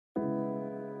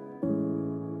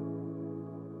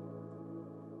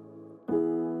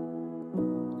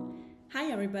Hi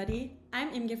everybody,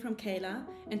 I'm Imge from Kayla,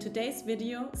 and today's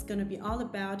video is going to be all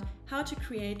about how to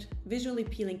create visually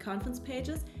appealing Confluence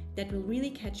pages that will really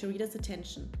catch your readers'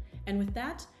 attention, and with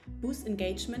that, boost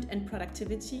engagement and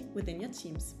productivity within your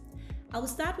teams. I will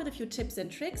start with a few tips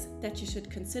and tricks that you should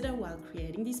consider while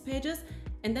creating these pages,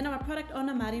 and then our product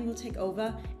owner Martin will take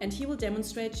over and he will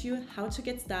demonstrate to you how to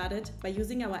get started by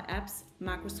using our apps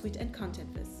Macro Suite and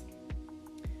ContentWiz.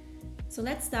 So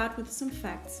let's start with some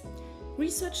facts.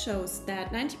 Research shows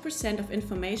that 90% of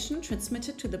information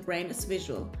transmitted to the brain is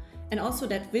visual, and also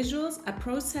that visuals are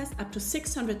processed up to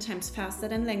 600 times faster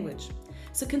than language.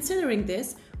 So considering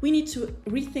this, we need to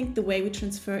rethink the way we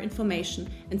transfer information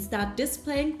and start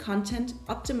displaying content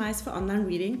optimized for online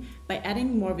reading by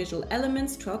adding more visual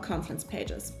elements to our Confluence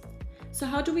pages. So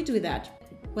how do we do that?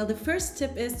 Well, the first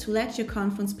tip is to let your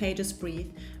Confluence pages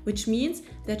breathe, which means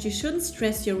that you shouldn't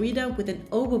stress your reader with an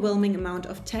overwhelming amount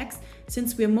of text,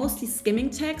 since we're mostly skimming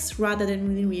text rather than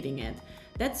really reading it.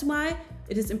 That's why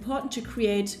it is important to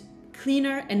create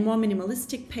cleaner and more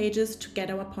minimalistic pages to get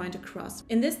our point across.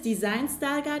 In this design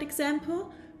style guide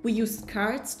example, we used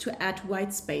cards to add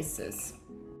white spaces.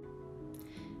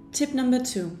 Tip number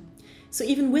 2. So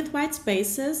even with white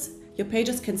spaces, your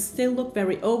pages can still look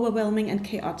very overwhelming and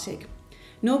chaotic.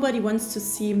 Nobody wants to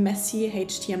see messy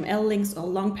HTML links or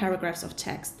long paragraphs of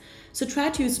text. So try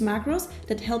to use macros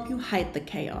that help you hide the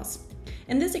chaos.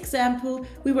 In this example,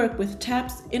 we work with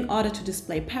tabs in order to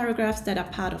display paragraphs that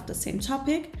are part of the same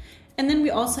topic. And then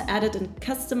we also added a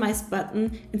customized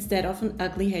button instead of an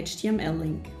ugly HTML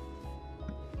link.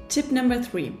 Tip number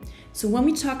 3. So when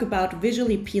we talk about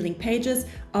visually appealing pages,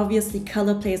 obviously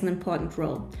color plays an important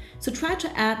role. So try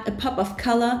to add a pop of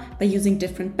color by using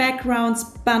different backgrounds,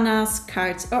 banners,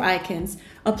 cards or icons,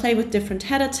 or play with different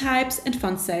header types and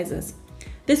font sizes.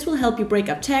 This will help you break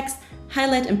up text,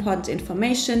 highlight important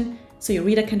information, so your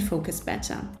reader can focus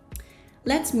better.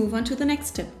 Let's move on to the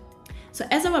next tip. So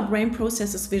as our brain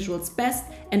processes visuals best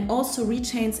and also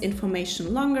retains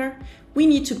information longer, we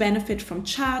need to benefit from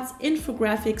charts,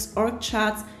 infographics, org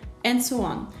charts, and so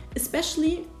on,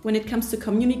 especially when it comes to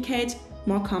communicate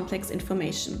more complex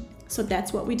information. So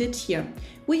that's what we did here.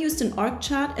 We used an org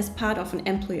chart as part of an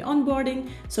employee onboarding,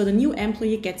 so the new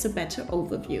employee gets a better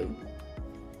overview.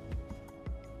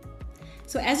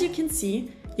 So as you can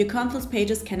see, your Confluence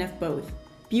pages can have both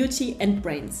beauty and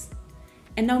brains.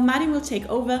 And now Martin will take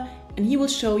over and he will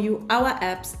show you our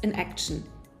apps in action.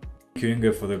 Thank you,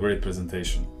 Inge, for the great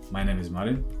presentation. My name is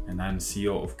Martin and I'm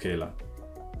CEO of Kayla.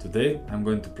 Today I'm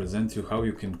going to present you how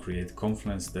you can create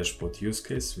Confluence dashboard use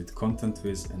case with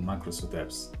ContentWiz and Macro Suite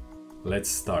apps. Let's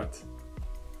start.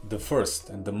 The first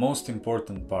and the most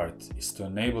important part is to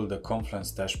enable the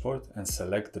Confluence dashboard and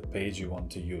select the page you want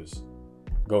to use.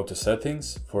 Go to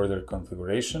Settings, Further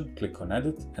Configuration, click on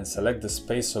Edit and select the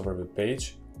space overview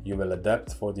page you will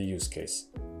adapt for the use case.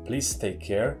 Please take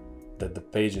care that the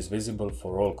page is visible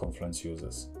for all Confluence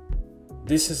users.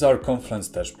 This is our Confluence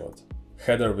dashboard.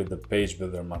 Header with the page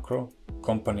builder macro,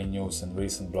 company news and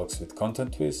recent blogs with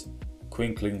ContentWiz,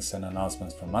 quick links and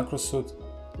announcements from Macro Suite,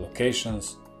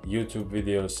 locations, YouTube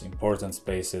videos, important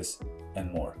spaces,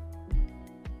 and more.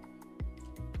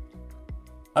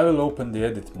 I will open the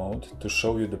edit mode to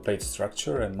show you the page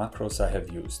structure and macros I have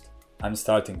used. I'm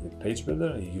starting with Page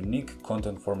Builder, a unique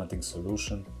content formatting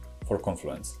solution for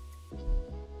Confluence.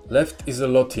 Left is a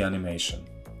Lottie animation,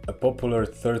 a popular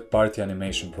third-party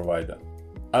animation provider.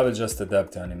 I will just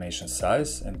adapt the animation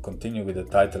size and continue with the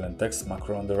title and text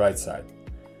macro on the right side.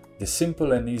 This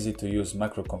simple and easy to use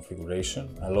macro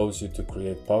configuration allows you to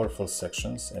create powerful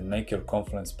sections and make your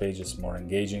Confluence pages more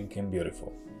engaging and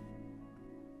beautiful.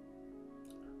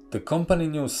 The company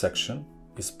news section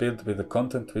is built with the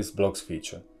ContentWiz blogs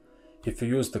feature. If you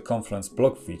use the Confluence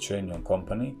blog feature in your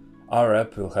company, our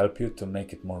app will help you to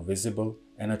make it more visible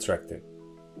and attractive.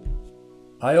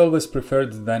 I always prefer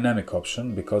the dynamic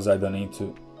option because I don't need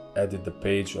to edit the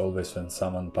page always when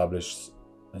someone publishes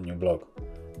a new blog.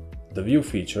 The view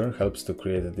feature helps to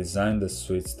create a design that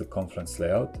suits the Confluence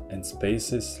layout, and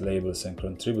spaces, labels and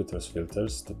contributors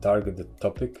filters to target the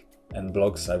topic and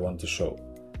blogs I want to show.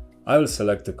 I will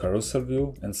select the carousel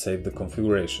view and save the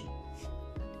configuration.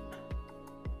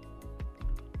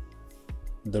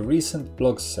 The recent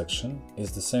blogs section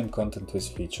is the same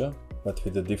ContentWiz feature, but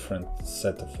with a different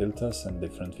set of filters and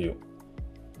different view.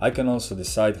 I can also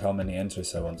decide how many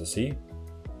entries I want to see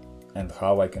and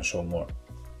how I can show more.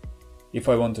 If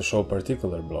I want to show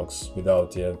particular blogs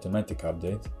without the automatic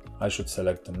update, I should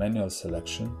select the manual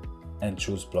selection and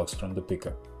choose blogs from the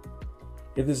picker.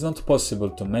 It is not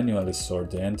possible to manually sort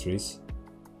the entries,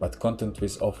 but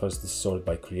ContentWiz offers the sort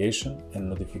by creation and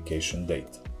notification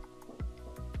date.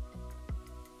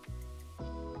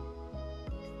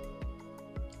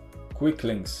 Quick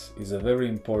links is a very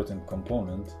important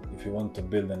component if you want to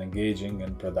build an engaging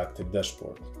and productive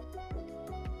dashboard.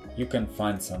 You can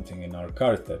find something in our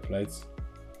card templates,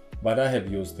 but I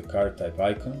have used the card type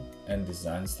icon and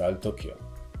design style Tokyo.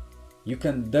 You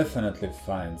can definitely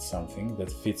find something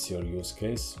that fits your use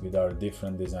case with our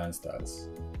different design styles.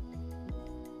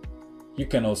 You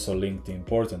can also link the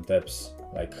important apps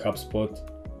like HubSpot,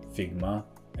 Figma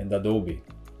and Adobe,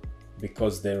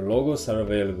 because their logos are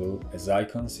available as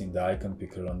icons in the icon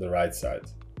picker on the right side.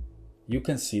 You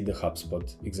can see the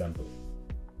HubSpot example.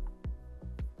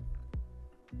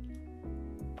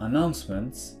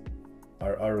 Announcements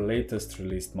are our latest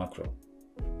released macro.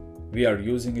 We are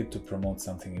using it to promote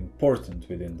something important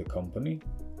within the company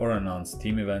or announce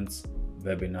team events,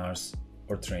 webinars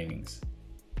or trainings.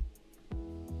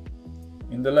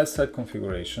 In the left side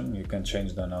configuration, you can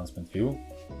change the announcement view,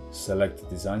 select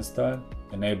design style,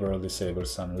 enable or disable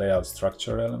some layout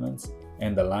structure elements,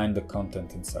 and align the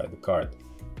content inside the card.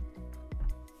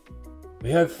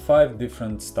 We have 5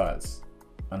 different styles: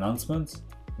 announcements,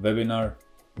 webinar,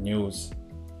 news,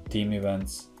 team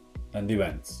events, and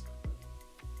events.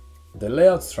 The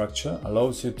layout structure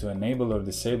allows you to enable or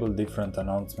disable different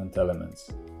announcement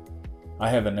elements. I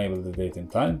have enabled the date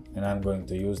and time, and I'm going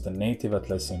to use the native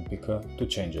Atlassian picker to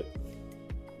change it.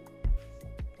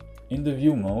 In the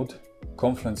view mode,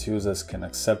 Confluence users can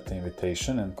accept the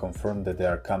invitation and confirm that they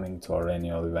are coming to our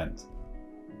annual event.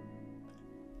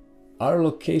 Our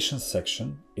location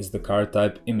section is the card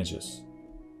type images.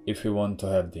 If you want to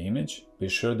have the image, be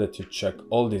sure that you check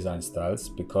all design styles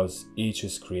because each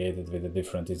is created with a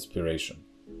different inspiration.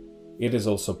 It is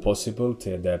also possible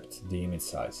to adapt the image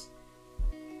size.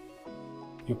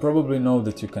 You probably know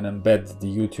that you can embed the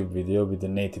YouTube video with the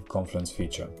native Confluence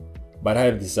feature, but I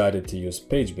have decided to use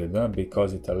Page Builder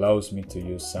because it allows me to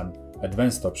use some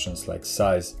advanced options like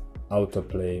size,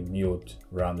 autoplay, mute,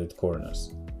 rounded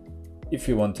corners. If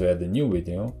you want to add a new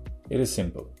video, it is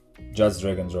simple. Just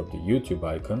drag and drop the YouTube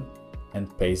icon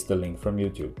and paste the link from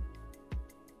YouTube.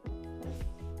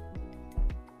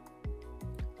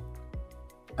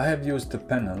 I have used the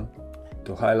panel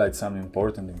to highlight some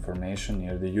important information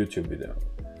near the YouTube video.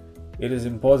 It is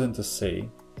important to say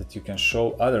that you can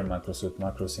show other macros with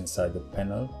macros inside the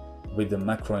panel with the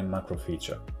macro in macro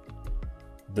feature.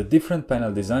 The different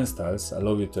panel design styles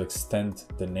allow you to extend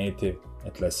the native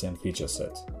Atlassian feature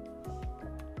set.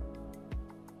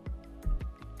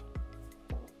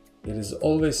 It is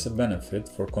always a benefit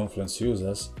for Confluence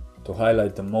users to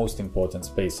highlight the most important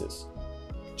spaces.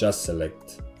 Just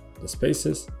select the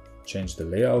spaces, change the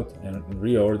layout and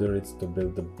reorder it to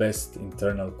build the best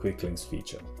internal quick links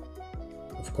feature.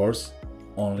 Of course,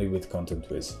 only with Content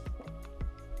Wiz.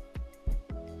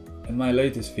 And my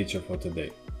latest feature for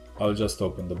today. I'll just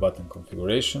open the button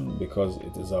configuration because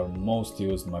it is our most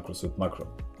used macros with macro.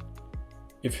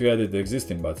 If you edit the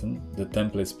existing button, the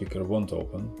templates picker won't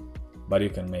open, but you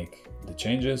can make the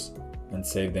changes and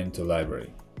save them to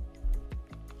library.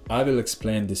 I will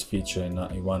explain this feature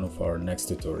in one of our next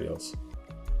tutorials.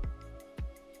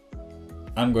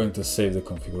 I'm going to save the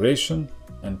configuration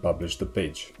and publish the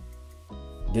page.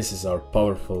 This is our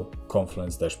powerful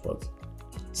Confluence dashboard.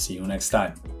 See you next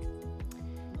time.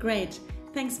 Great,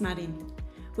 thanks Martin.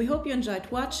 We hope you enjoyed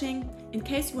watching. In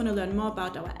case you want to learn more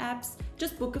about our apps,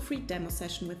 just book a free demo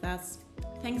session with us.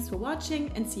 Thanks for watching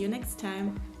and see you next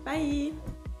time. Bye!